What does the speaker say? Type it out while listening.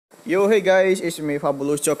Yo, hey guys, it's me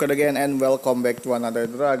Fabulous Joker again, and welcome back to another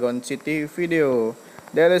Dragon City video.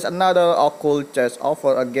 There is another occult chest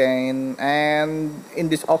offer again, and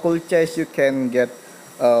in this occult chest you can get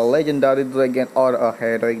a legendary dragon or a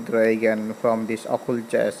heroic dragon from this occult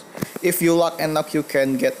chest. If you luck enough, you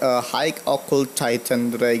can get a high occult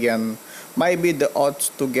titan dragon. Maybe the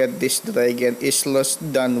odds to get this dragon is less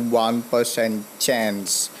than 1%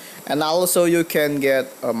 chance. And also you can get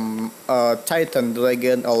a titan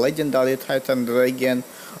dragon, a legendary titan dragon,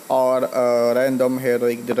 or a random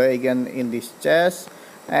heroic dragon in this chest,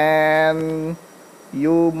 and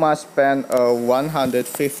you must spend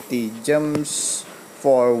 150 gems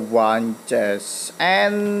for one chest.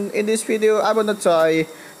 And in this video I'm gonna try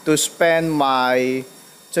to spend my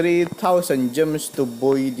 3000 gems to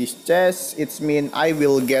buy this chest. It means I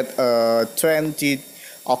will get a 20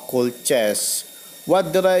 occult chest.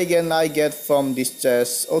 What dragon I get from this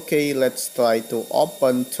chest? Okay, let's try to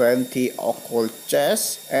open 20 occult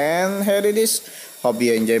chests, and here it is. Hope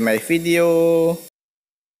you enjoy my video.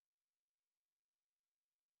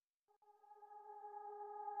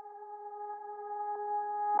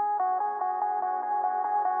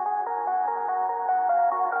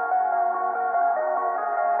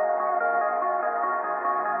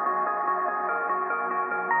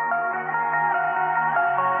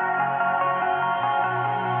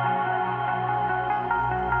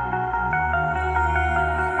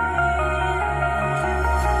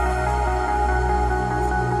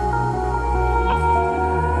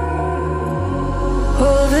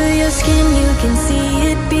 Skin, you can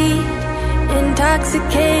see it beat,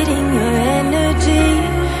 intoxicating your energy.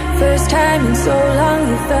 First time in so long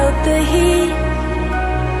you felt the heat,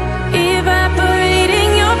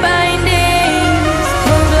 evaporating your bindings.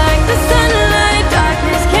 Move like the sunlight,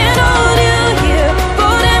 darkness can't hold you here.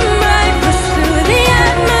 Bold and bright, push through the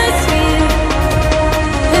atmosphere.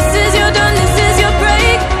 This is your dawn, this is your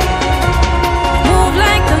break. Move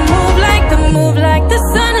like the, move like the, move like the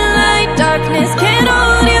sunlight, darkness can't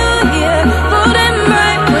hold you.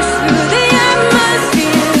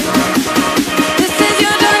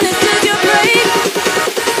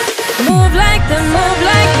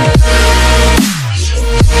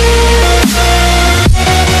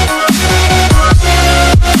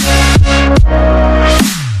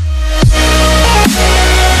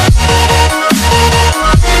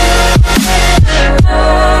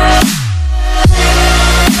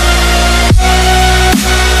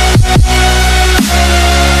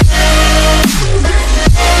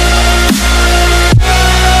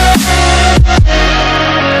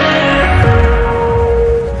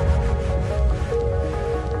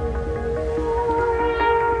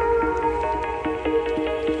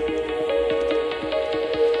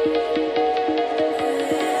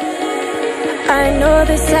 I know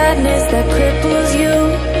the sadness that cripples you.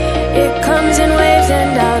 It comes in waves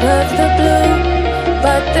and out of the blue.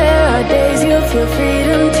 But there are days you feel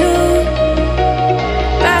freedom too.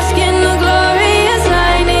 Bask in the glorious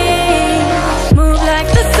lightning. Move like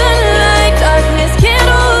the sunlight, darkness can't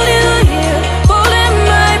hold you here. Bold and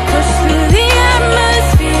bright, push through the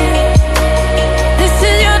atmosphere. This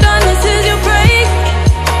is your dawn, this is your break.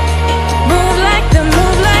 Move like the,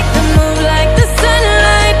 move like the, move like the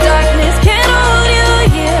sunlight, darkness can't.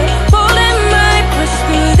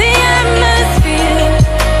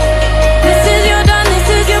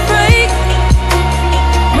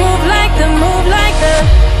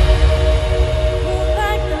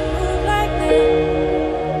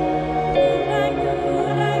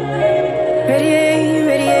 Radiate,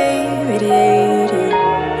 radiate, radiate.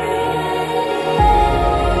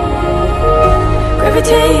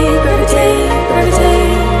 Gravitate, gravitate,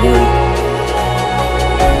 gravitate.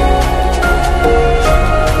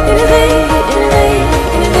 Innovate, innovate,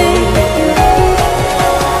 innovate.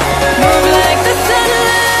 Move like the sunlight.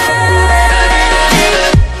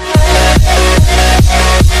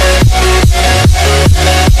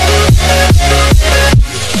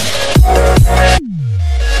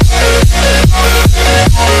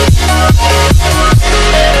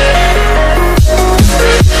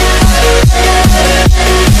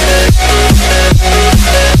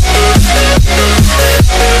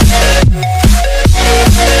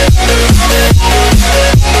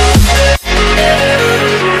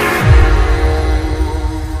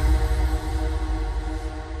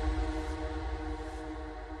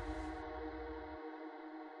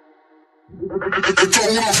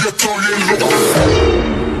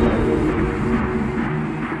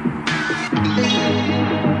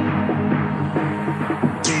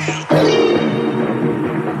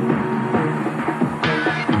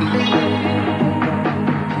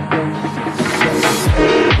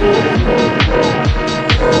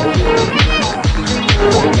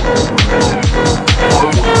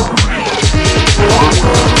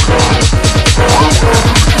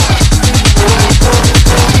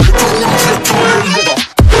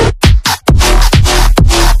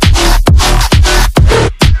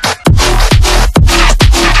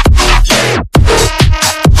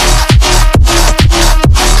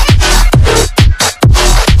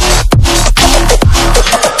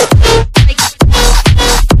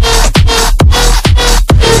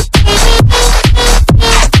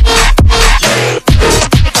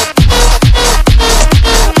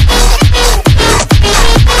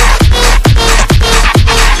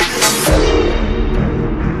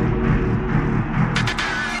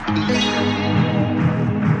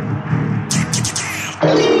 I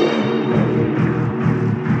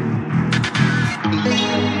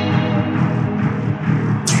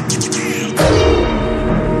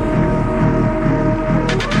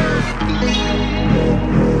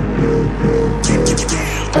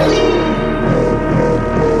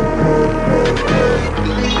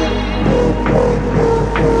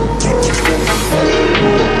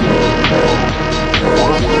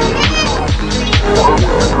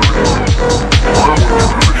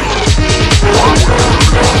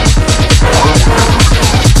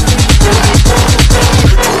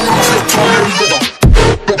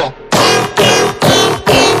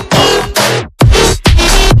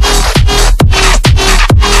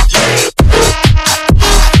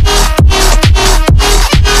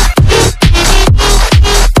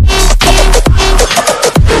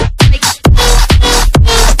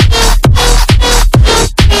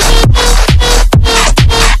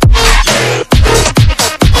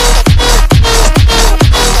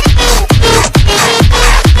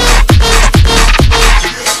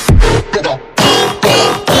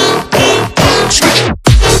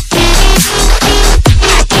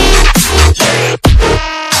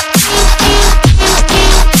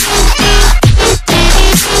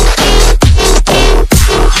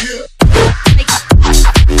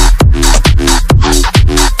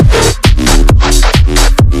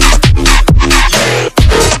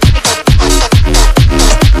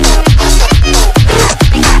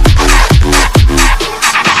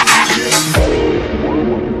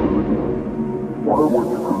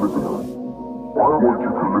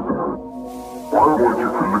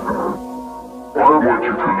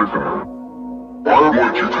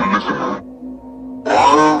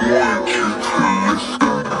want you to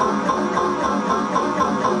listen.